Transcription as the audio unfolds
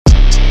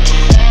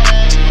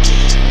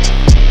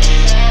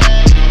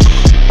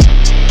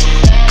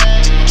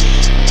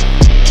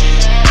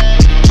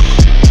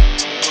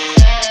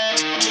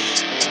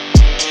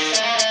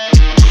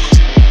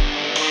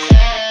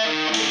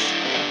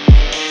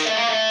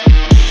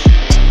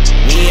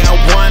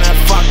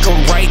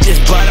this,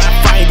 but I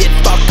find it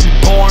fucking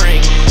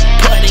boring.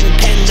 Putting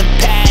pen to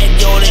pad,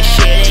 yo, this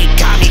shit ain't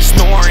got me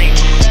snoring.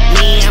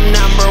 Me, I'm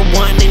number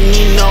one, and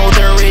you know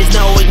there is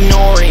no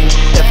ignoring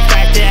the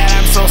fact that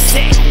I'm so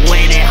sick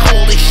with it.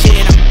 Holy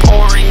shit, I'm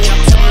pouring up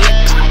some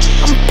liquor.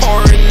 I'm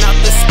pouring out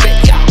the spit,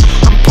 yo.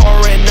 I'm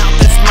pouring out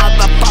this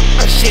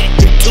motherfucker shit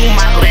into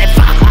my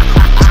liver.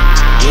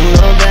 You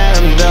know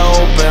that I'm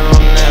dope and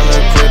I'll never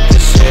quit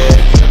this shit.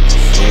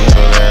 You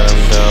know that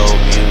I'm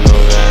dope, you know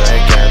that I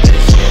got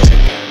this shit.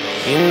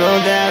 You know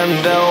that I'm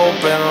dope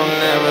and I'll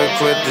never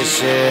quit this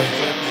shit.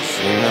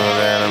 You know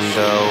that I'm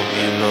dope,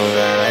 you know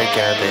that I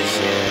got this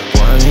shit.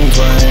 122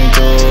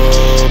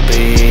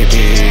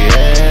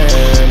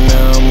 BPM,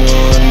 now I'm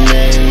going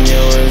in,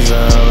 yo, it's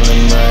all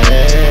in my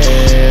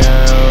head.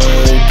 I don't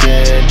really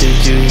care, did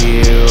you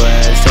hear what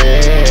I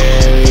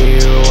said?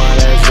 You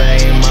wanna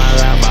say,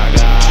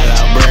 motherfucker,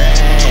 the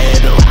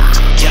bread.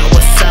 Yo,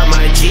 what's up,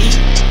 my G?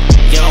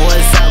 Yo,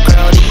 what's up,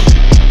 Crowdy?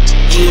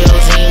 You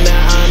don't seem to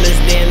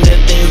understand the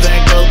things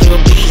that go through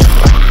me.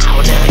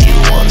 Now you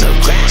on the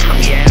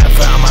ground, yeah,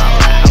 from a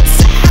loud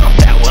sound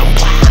that went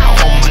wow.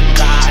 Oh my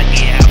god,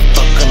 yeah,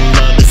 fucking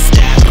love the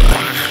step.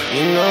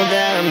 You know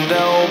that I'm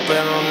dope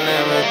and I'll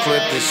never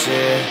quit this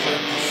shit.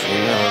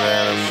 You know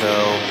that I'm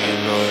dope, you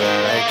know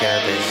that I got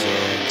this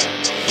shit.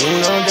 You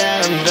know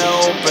that I'm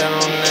dope and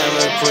I'll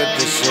never quit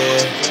this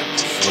shit.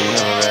 You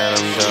know that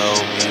I'm dope.